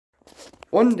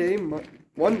One day,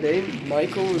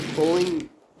 Michael was pulling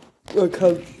a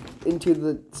coach into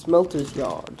the smelter's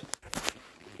yard.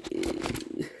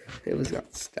 It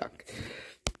got stuck.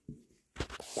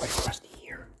 Why is Rusty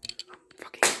here?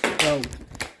 Fucking go.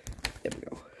 There we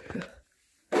go.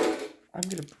 I'm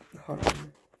gonna hold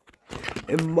on.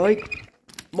 And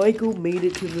Michael made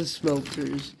it to the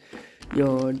smelter's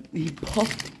yard. He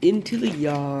puffed into the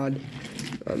yard.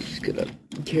 I'm just gonna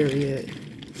carry it.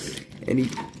 And he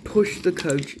pushed the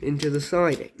coach into the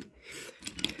siding.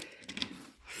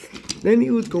 Then he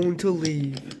was going to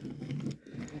leave.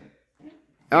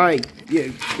 Alright, yeah,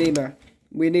 Dima,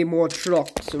 we need more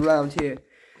trucks around here.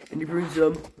 And he brings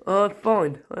them.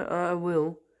 Fine, I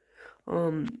will.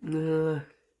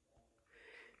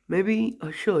 Maybe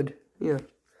I should. Yeah.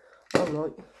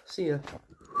 Alright, see ya.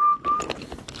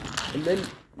 And then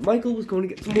Michael was going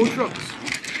to get some more trucks.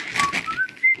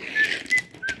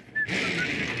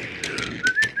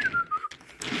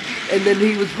 And then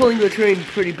he was pulling the train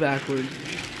pretty backwards.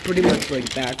 Pretty much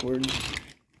like backwards.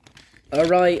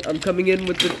 Alright, I'm coming in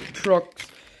with the trucks.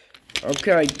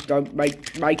 Okay, don't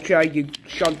make sure you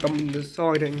shunt them in the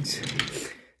sidings.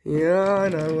 Yeah, I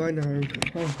know.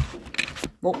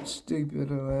 Not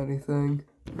stupid or anything.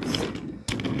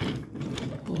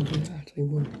 Oh, they actually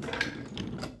work.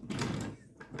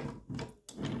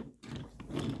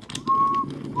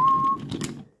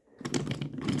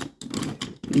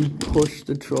 He pushed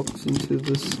the trucks into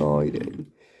the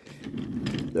siding.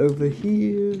 Over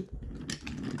here.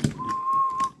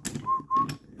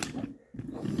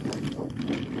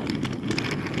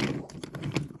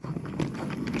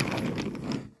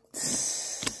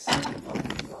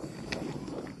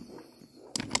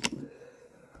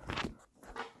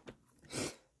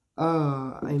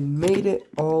 I made it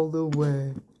all the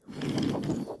way.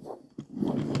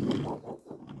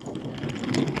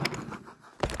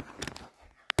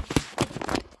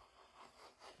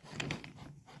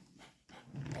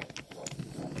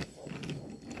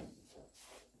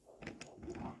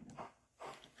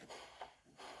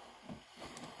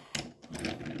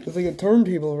 There's like a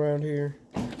turntable around here.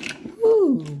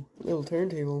 Woo! Little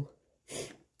turntable.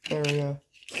 There we go.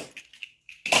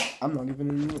 I'm not even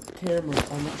in the camera.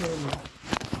 On the camera.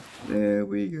 There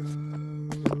we go. There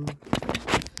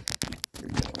we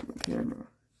go on the camera.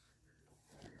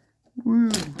 Woo!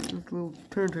 This little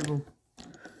turntable.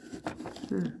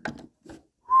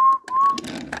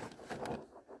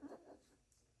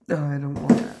 No, I don't want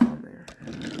that on there.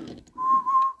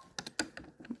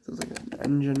 There's like an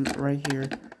engine right here.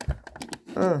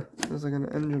 There's like an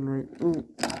engine right. Ooh.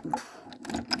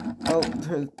 Oh,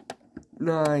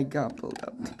 no, I got pulled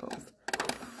up to both.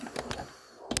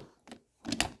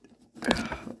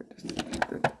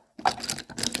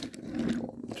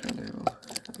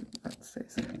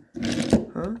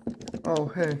 Huh? Oh,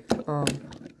 hey. Oh,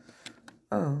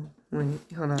 wait,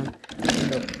 hold on.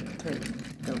 No.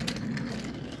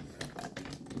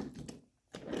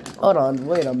 Hold on,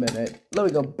 wait a minute. Let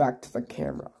me go back to the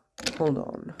camera. Hold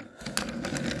on.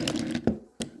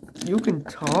 You can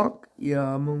talk?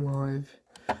 Yeah, I'm alive.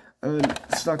 I've been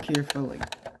stuck here for like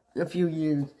a few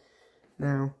years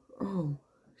now. Oh,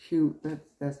 shoot,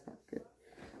 that's not good.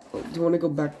 Oh, do you want to go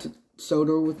back to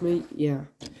Soda with me? Yeah.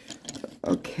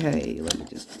 Okay, let me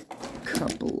just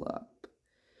couple up.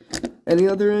 Any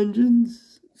other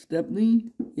engines?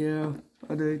 Stepney? Yeah,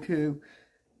 I do too.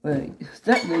 Wait,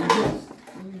 Stepney,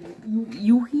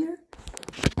 you here?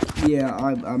 Yeah,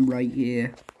 I'm right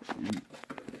here.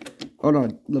 Hold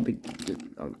on, let me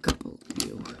uncouple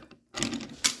you.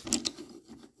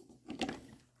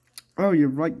 Oh, you're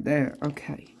right there.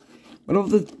 Okay. What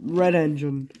of the red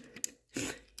engine?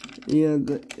 Yeah,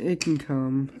 it can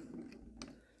come.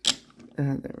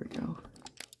 There we go.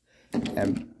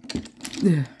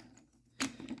 You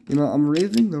know, I'm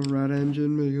raising the red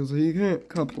engine because he can't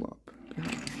couple up.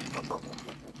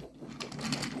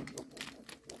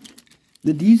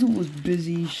 The diesel was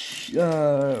busy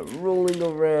rolling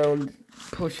around,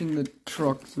 pushing the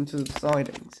trucks into the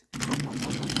sidings.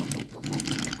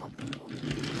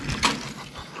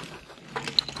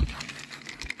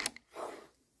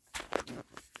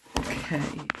 Okay.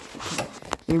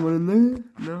 Anyone in there?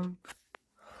 No?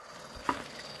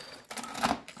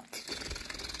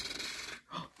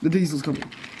 The diesel's coming.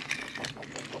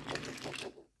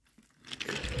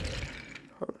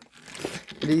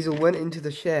 The diesel went into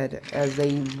the shed as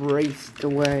they raced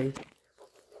away.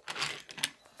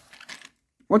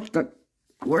 What the?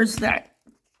 Where's that?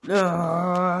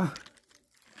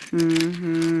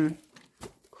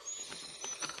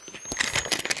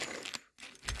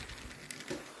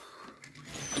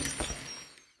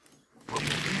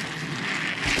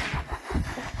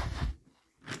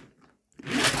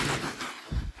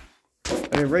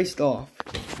 it raced off.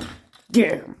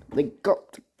 Damn, they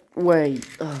got away.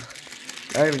 Ugh.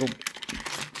 I gotta go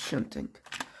shunting.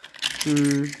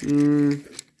 And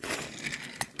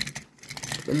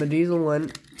the diesel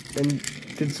went and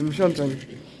did some shunting.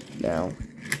 Now,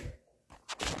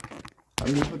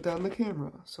 I'm gonna put down the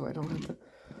camera so I don't have to.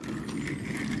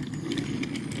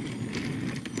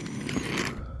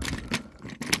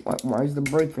 Why is the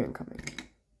brake fan coming?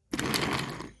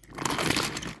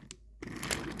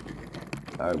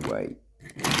 Oh, wait.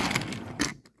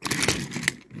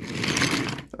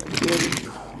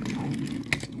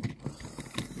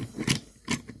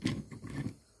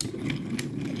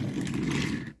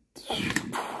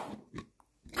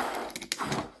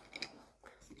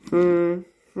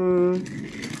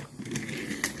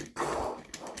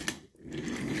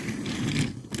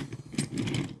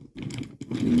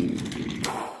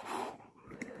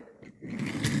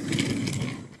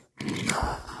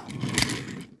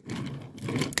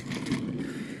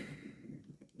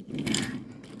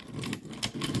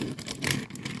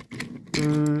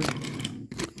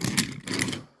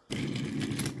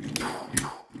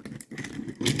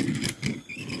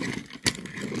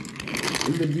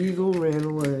 And the diesel ran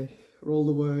away, rolled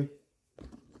away,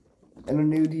 and a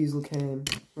new diesel came.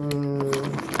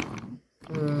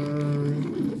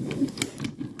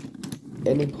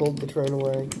 And he pulled the train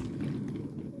away.